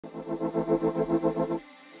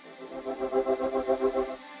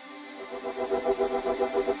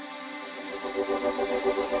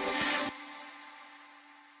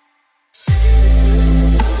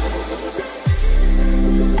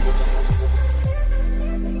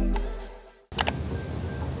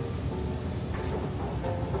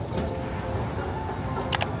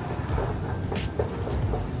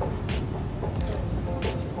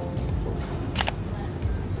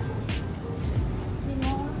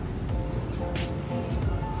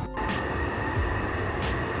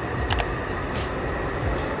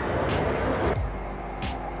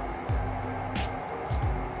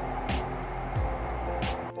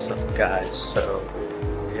Guys, so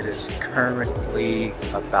it is currently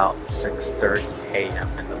about 6:30 a.m.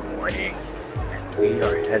 in the morning and we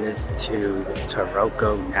are headed to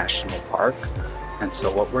Taroko National Park. And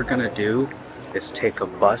so what we're gonna do is take a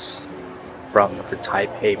bus from the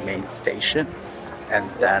Taipei main station and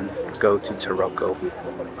then go to Taroko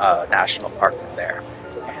National Park from there.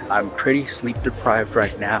 And I'm pretty sleep deprived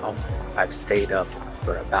right now. I've stayed up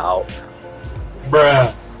for about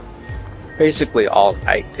basically all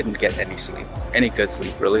night, didn't get any sleep, any good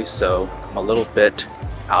sleep really, so I'm a little bit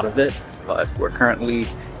out of it. But we're currently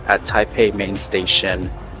at Taipei main station,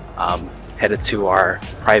 headed to our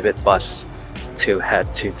private bus to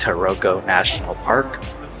head to Taroko National Park.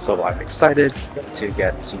 So I'm excited to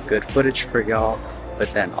get some good footage for y'all, but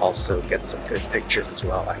then also get some good pictures as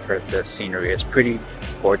well. I've heard the scenery is pretty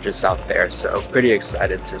gorgeous out there, so pretty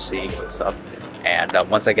excited to see what's up. And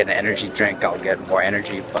once I get an energy drink, I'll get more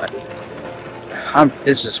energy, but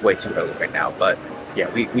it's just way too early right now. But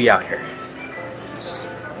yeah, we out here.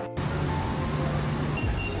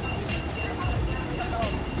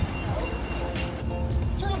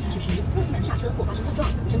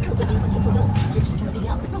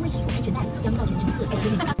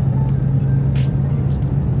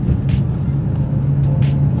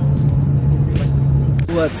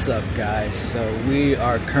 What's up guys? So we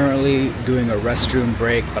are currently doing a restroom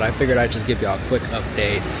break, but I figured I'd just give y'all a quick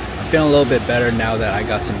update. I'm feeling a little bit better now that I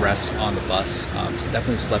got some rest on the bus. So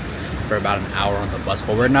definitely slept for about an hour on the bus,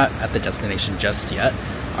 but we're not at the destination just yet.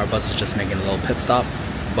 Our bus is just making a little pit stop.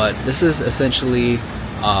 But this is essentially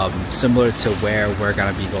similar to where we're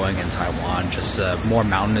gonna be going in Taiwan, just more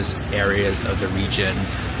mountainous areas of the region.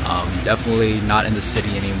 Definitely not in the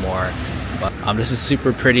city anymore. But this is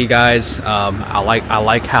super pretty, guys. I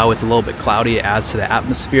like how it's a little bit cloudy. It adds to the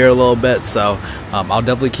atmosphere a little bit. So I'll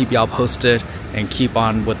definitely keep y'all posted and keep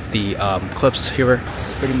on with the clips here.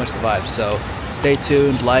 It's pretty much the vibe. So stay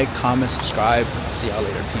tuned, like, comment, subscribe. I'll see y'all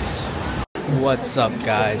later. Peace. What's up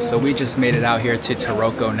guys? So we just made it out here to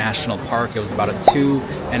Taroko National Park. It was about a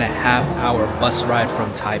 2.5 hour bus ride from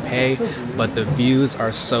Taipei, but the views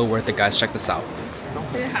are so worth it, guys. Check this out.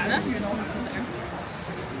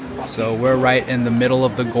 So we're right in the middle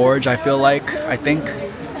of the gorge, I think.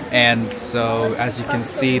 And so as you can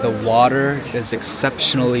see, the water is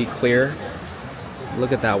exceptionally clear.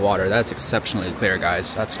 Look at that water, that's exceptionally clear,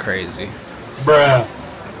 guys. That's crazy. Bruh.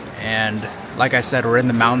 And like I said, we're in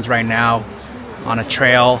the mountains right now on a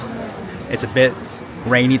trail. It's a bit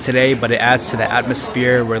rainy today, but it adds to the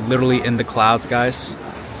atmosphere. We're literally in the clouds, guys.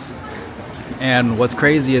 And what's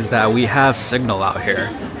crazy is that we have signal out here.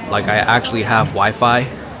 Like, I actually have Wi-Fi.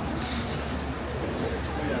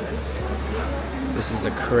 This is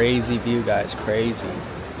a crazy view, guys, crazy.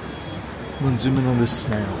 I'm gonna zoom in on this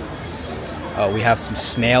snail. We have some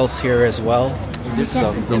snails here as well.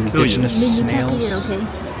 Some indigenous snails. Okay.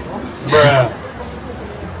 Bruh.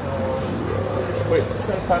 Wait,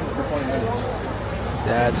 set time for 20 minutes.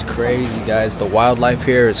 That's crazy, guys. The wildlife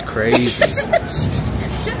here is crazy.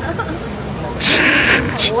 Shut up.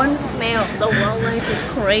 One snail. The wildlife is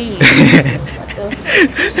crazy.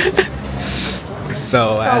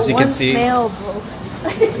 So as you can see,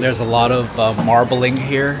 there's a lot of marbling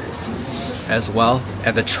here as well,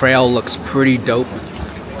 and the trail looks pretty dope.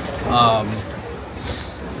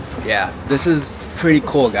 Yeah, this is pretty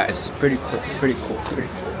cool, guys. Pretty cool.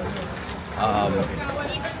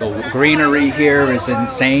 The greenery here is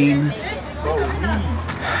insane.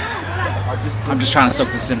 I'm just trying to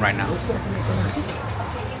soak this in right now.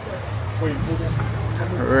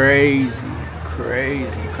 Crazy.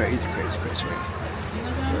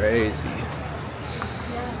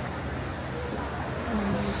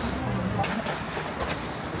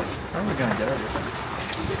 How are we gonna get everything?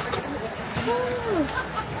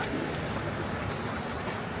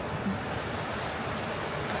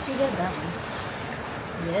 She did that one.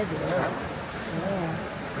 Yeah.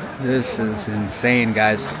 This is insane,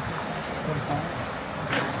 guys.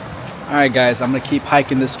 Alright guys, I'm gonna keep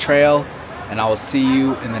hiking this trail and I will see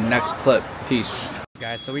you in the next clip. Peace.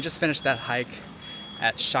 Guys, so we just finished that hike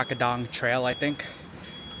at Shakadong Trail, I think,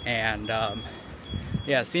 and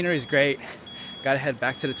yeah, scenery is great. Gotta head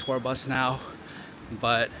back to the tour bus now,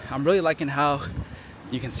 but I'm really liking how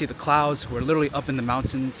you can see the clouds. We're literally up in the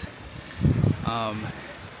mountains.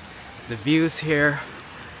 The views here,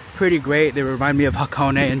 pretty great. They remind me of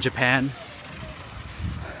Hakone in Japan.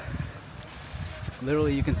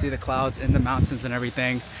 Literally, you can see the clouds in the mountains and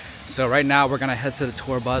everything. So right now we're gonna head to the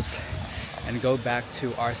tour bus and go back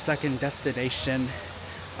to our second destination.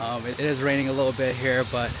 It is raining a little bit here,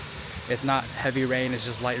 but it's not heavy rain, it's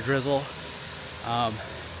just light drizzle. But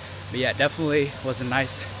yeah, definitely was a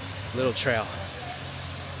nice little trail.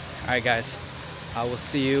 Alright guys, I will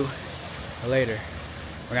see you later.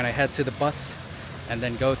 We're gonna head to the bus and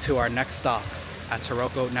then go to our next stop at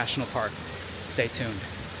Taroko National Park. Stay tuned.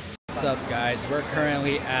 What's up guys, we're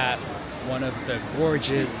currently at one of the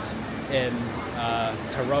gorges in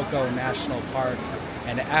Taroko National Park,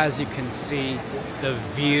 and as you can see, the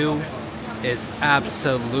view is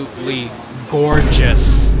absolutely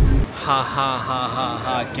gorgeous. Ha ha ha ha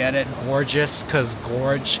ha, get it? Gorgeous, cause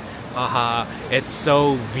gorge. Haha, it's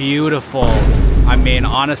so beautiful. I mean,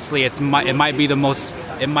 honestly, it might be the most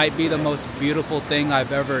beautiful thing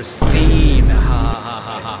I've ever seen. Ha ha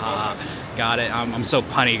ha ha ha. Got it. I'm so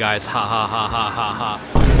punny, guys. Ha ha ha ha ha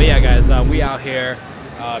ha. But yeah, guys, we out here.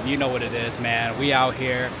 You know what it is, man. We out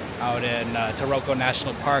here, out in Taroko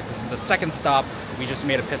National Park. This is the second stop. We just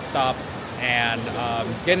made a pit stop, and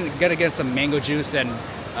gonna get some mango juice and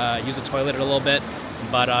use the toilet a little bit.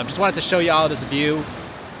 But just wanted to show you all this view.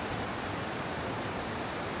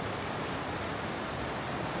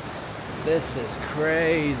 This is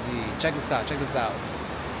crazy. Check this out, check this out.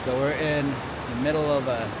 So we're in the middle of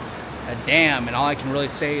a dam, and all I can really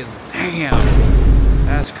say is damn.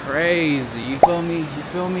 That's crazy. You feel me? You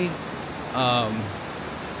feel me? But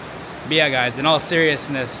yeah guys, in all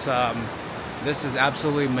seriousness, this is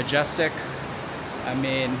absolutely majestic. I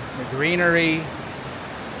mean, the greenery,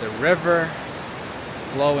 the river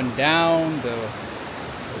flowing down, the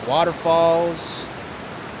waterfalls.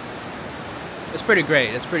 It's pretty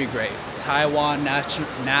great. It's pretty great. Taiwan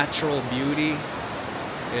natural beauty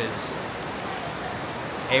is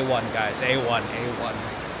A1, guys. A1, A1.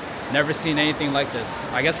 Never seen anything like this.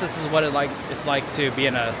 I guess this is what it's like to be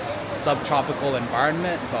in a subtropical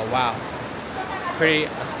environment, but wow. Pretty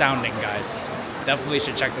astounding, guys. Definitely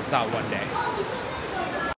should check this out one day.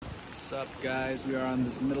 What's up, guys? We are on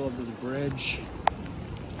this middle of this bridge.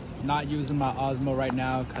 Not using my Osmo right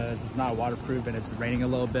now because it's not waterproof and it's raining a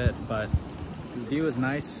little bit, but the view is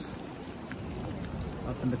nice.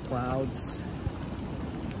 Up in the clouds.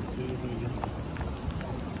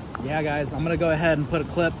 Yeah guys, I'm gonna go ahead and put a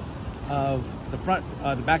clip of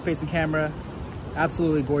the back-facing camera.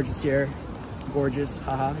 Absolutely gorgeous here. Gorgeous,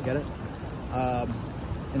 haha, get it?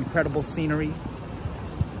 Incredible scenery.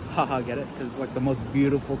 Haha, get it? Because it's like the most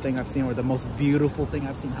beautiful thing I've seen, or the most beautiful thing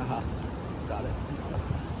I've seen, haha. Got it.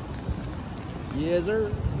 Yes,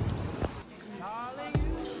 sir.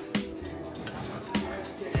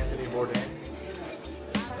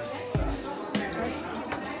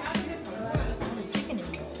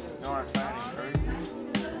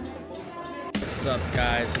 What's up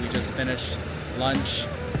guys, we just finished lunch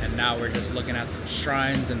and now we're just looking at some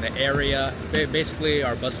shrines in the area. Basically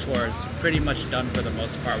our bus tour is pretty much done for the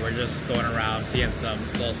most part. We're just going around seeing some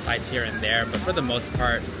little sights here and there, but for the most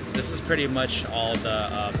part this is pretty much all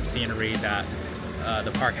the scenery that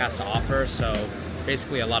the park has to offer. So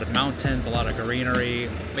basically a lot of mountains, a lot of greenery,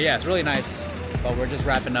 but yeah, it's really nice. But we're just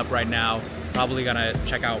wrapping up right now. Probably gonna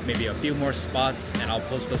check out maybe a few more spots and I'll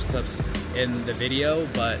post those clips in the video,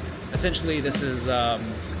 but essentially this is the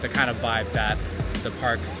kind of vibe that the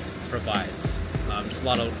park provides. Just a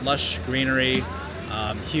lot of lush greenery,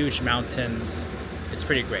 huge mountains. It's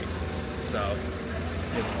pretty great. So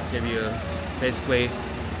give you basically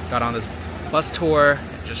got on this bus tour.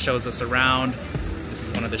 It just shows us around. This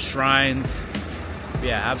is one of the shrines.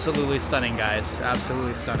 Yeah, absolutely stunning, guys.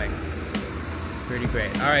 Absolutely stunning. Pretty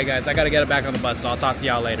great. All right, guys, I gotta get back on the bus, so I'll talk to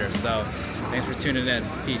y'all later. So thanks for tuning in.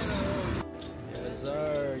 Peace. Yes,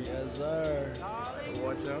 sir. Yes, sir.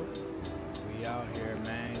 Watch out. We out here,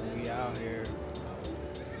 man. We out here.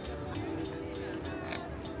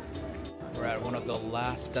 We're at one of the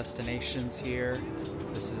last destinations here.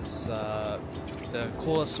 This is the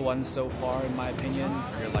coolest one so far, in my opinion.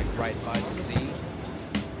 You're like right by the sea,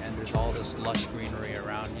 and there's all this lush greenery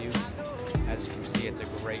around you. As you can see, it's a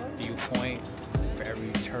great viewpoint for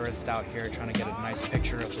every tourist out here trying to get a nice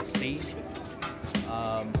picture of the sea.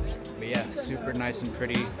 But yeah, super nice and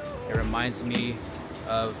pretty. It reminds me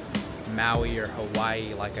of Maui or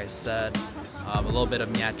Hawaii, like I said. A little bit of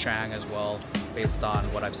Nha Trang as well. based on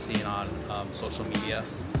what I've seen on social media.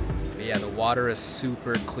 But yeah, the water is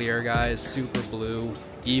super clear, guys, super blue,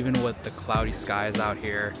 even with the cloudy skies out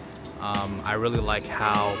here. I really like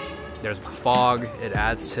how there's the fog. It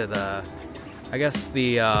adds to the, I guess,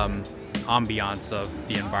 the ambiance of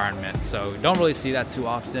the environment. So don't really see that too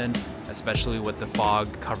often, especially with the fog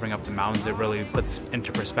covering up the mountains. It really puts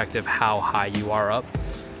into perspective how high you are up.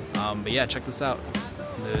 But yeah, check this out.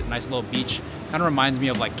 The nice little beach. Kind of reminds me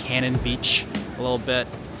of like Cannon Beach a little bit,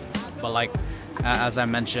 but like as I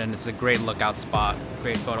mentioned, it's a great lookout spot,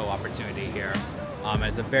 great photo opportunity here. And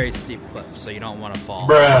it's a very steep cliff, so you don't want to fall.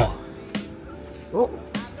 Bruh. Oh.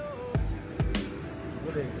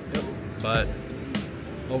 But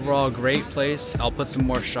overall, great place. I'll put some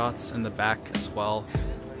more shots in the back as well.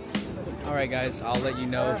 Alright guys, I'll let you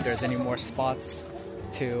know if there's any more spots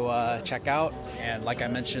to check out. And like I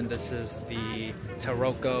mentioned, this is the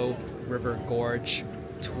Taroko River Gorge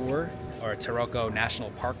tour, or Taroko National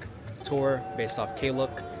Park tour based off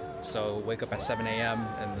Kaluk. So wake up at 7 a.m.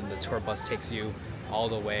 and then the tour bus takes you all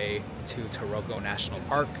the way to Taroko National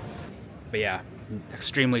Park. But yeah,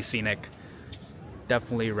 extremely scenic.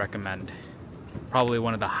 Definitely recommend. Probably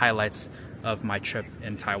one of the highlights of my trip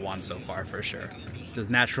in Taiwan so far, for sure. The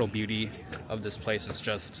natural beauty of this place is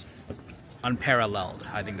just unparalleled.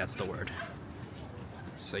 I think that's the word.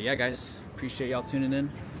 So yeah guys, appreciate y'all tuning in.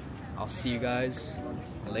 I'll see you guys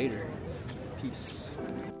later. Peace.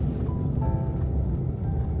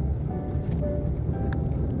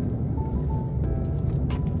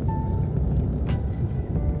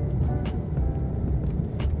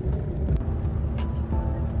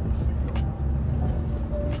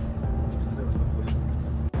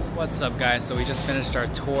 What's up guys? So we just finished our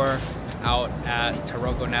tour out at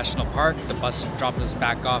Taroko National Park. The bus dropped us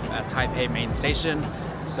back off at Taipei main station.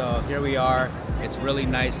 So here we are. It's really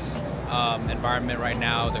nice environment right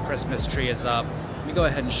now. The Christmas tree is up. Let me go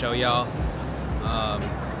ahead and show y'all.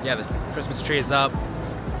 Yeah, the Christmas tree is up.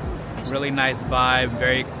 Really nice vibe,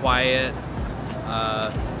 very quiet.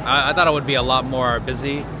 I thought it would be a lot more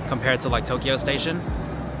busy compared to like Tokyo Station,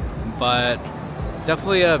 but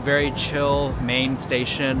definitely a very chill main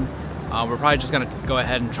station. We're probably just gonna go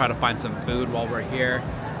ahead and try to find some food while we're here,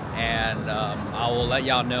 and I will let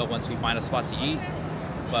y'all know once we find a spot to eat.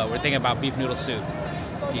 But we're thinking about beef noodle soup.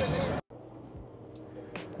 Peace.